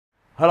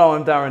Hello,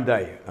 I'm Darren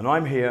Day, and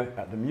I'm here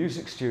at the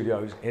Music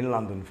Studios in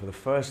London for the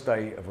first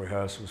day of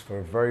rehearsals for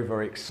a very,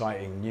 very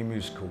exciting new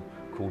musical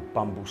called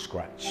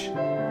Bumblescratch.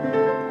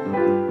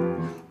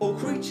 All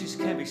creatures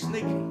can be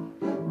sneaky,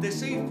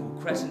 deceitful,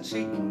 crass and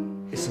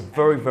cheeky. It's a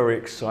very, very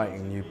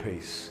exciting new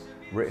piece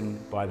written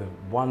by the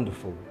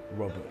wonderful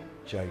Robert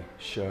J.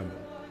 Sherman.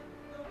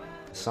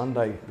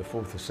 Sunday, the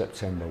 4th of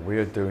September, we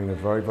are doing a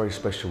very, very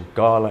special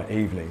gala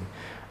evening,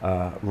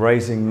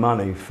 raising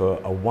money for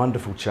a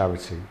wonderful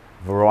charity,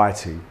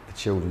 Variety, the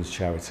children's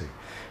charity.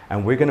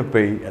 And we're going to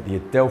be at the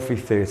Adelphi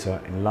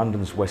Theatre in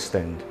London's West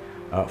End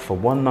for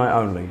one night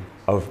only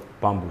of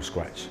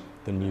Bumblescratch,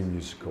 the new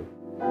musical.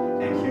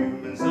 And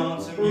humans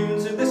aren't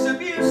immune to this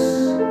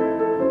abuse.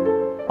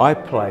 I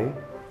play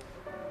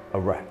a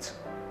rat,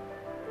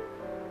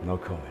 no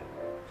comment.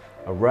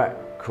 A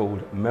rat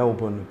called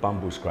Melbourne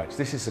Bumblescratch.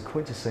 This is a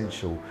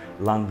quintessential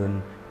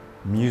London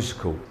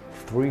musical,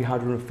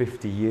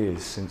 350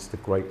 years since the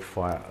Great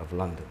Fire of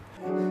London.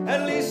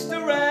 At least the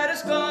rat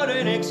has got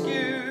an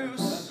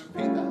excuse.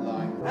 Repeat that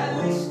line.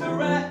 At least the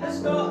rat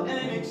has got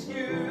an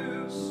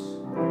excuse.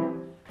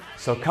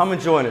 So come and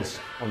join us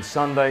on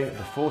Sunday,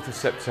 the 4th of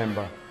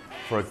September,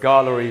 for a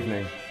gala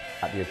evening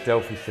at the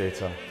Adelphi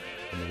Theatre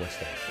in the West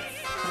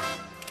End.